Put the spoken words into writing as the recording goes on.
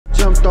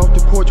Jumped off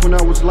the porch when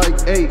I was like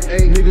 8.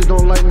 Niggas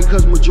don't like me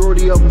cause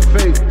majority of them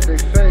fake. They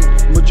fake.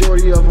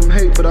 Majority of them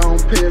hate, but I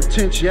don't pay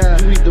attention.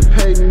 You either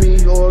pay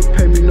me or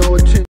pay me no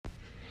attention.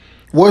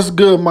 What's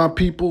good, my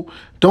people?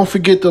 Don't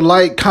forget to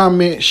like,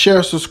 comment,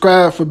 share,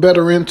 subscribe for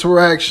better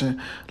interaction.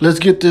 Let's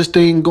get this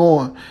thing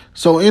going.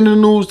 So in the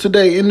news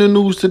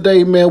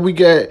today, man, we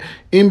got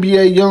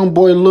NBA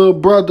Youngboy little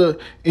brother,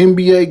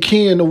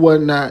 nbaken or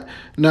whatnot.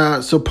 Now,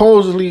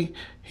 supposedly,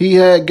 he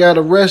had got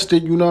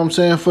arrested, you know what I'm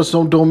saying, for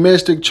some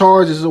domestic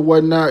charges or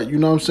whatnot, you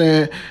know what I'm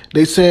saying.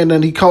 They saying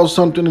that he caught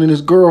something in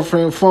his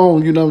girlfriend's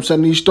phone, you know what I'm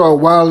saying. He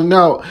started wilding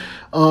out.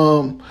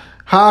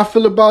 How I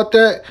feel about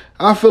that?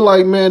 I feel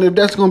like, man, if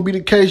that's going to be the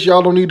case,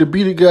 y'all don't need to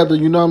be together,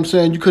 you know what I'm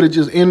saying? You could have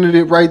just ended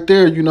it right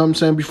there, you know what I'm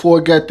saying, before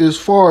it got this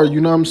far,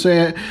 you know what I'm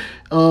saying?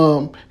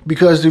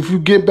 Because if you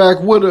get back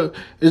with her,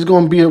 it's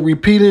going to be a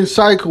repeating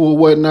cycle or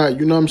whatnot,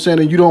 you know what I'm saying?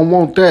 And you don't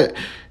want that.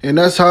 And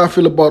that's how I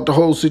feel about the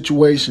whole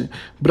situation.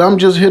 But I'm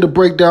just here to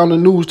break down the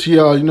news to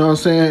y'all, you know what I'm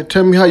saying?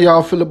 Tell me how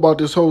y'all feel about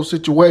this whole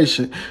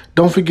situation.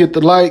 Don't forget to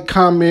like,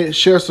 comment,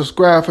 share,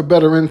 subscribe for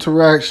better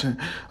interaction.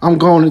 I'm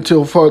going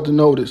until further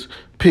notice.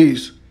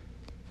 Peace.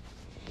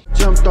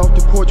 Jumped off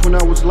the porch when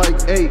I was like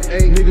 8.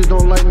 Niggas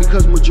don't like me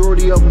cause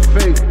majority of them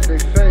fake. They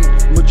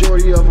fake.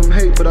 Majority of them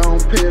hate, but I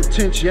don't pay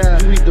attention.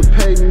 You either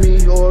pay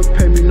me or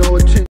pay me no attention.